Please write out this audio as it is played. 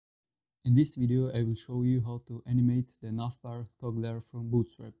In this video I will show you how to animate the navbar toggler from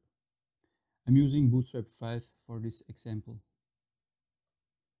Bootstrap. I'm using Bootstrap 5 for this example.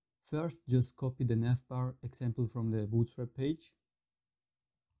 First, just copy the navbar example from the Bootstrap page.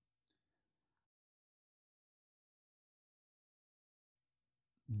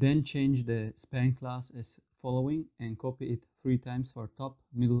 Then change the span class as following and copy it 3 times for top,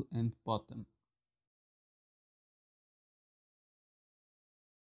 middle and bottom.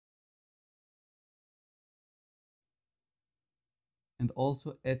 And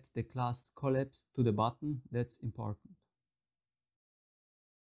also add the class collapse to the button, that's important.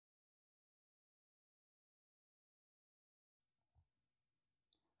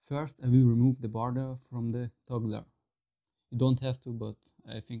 First I will remove the border from the toggler. You don't have to, but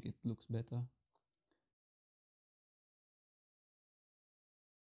I think it looks better.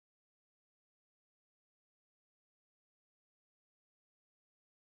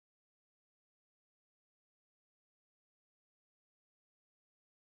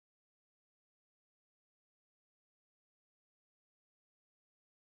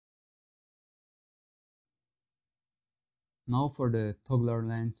 Now for the toggler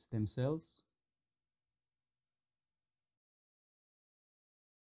lines themselves.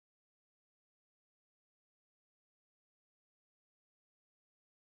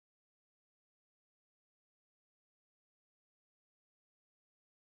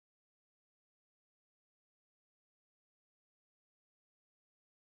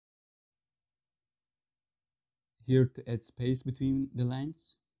 Here to add space between the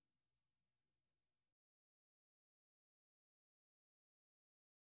lines.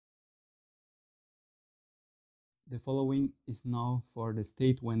 The following is now for the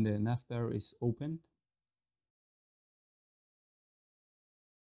state when the navbar is opened.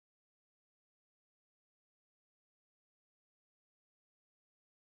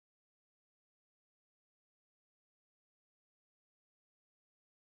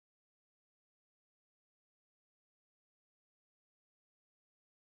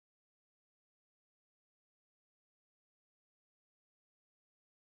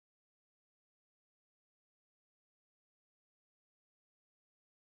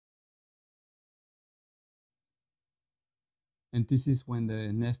 And this is when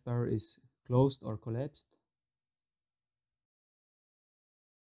the navbar is closed or collapsed.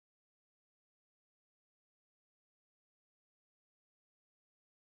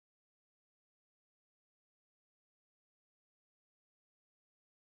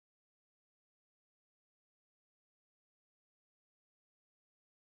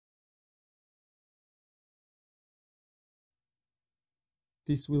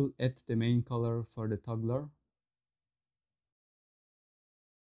 This will add the main color for the toggler.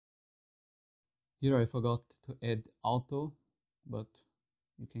 Here I forgot to add auto, but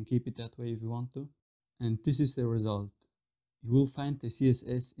you can keep it that way if you want to. And this is the result. You will find the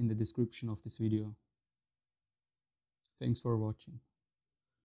CSS in the description of this video. Thanks for watching.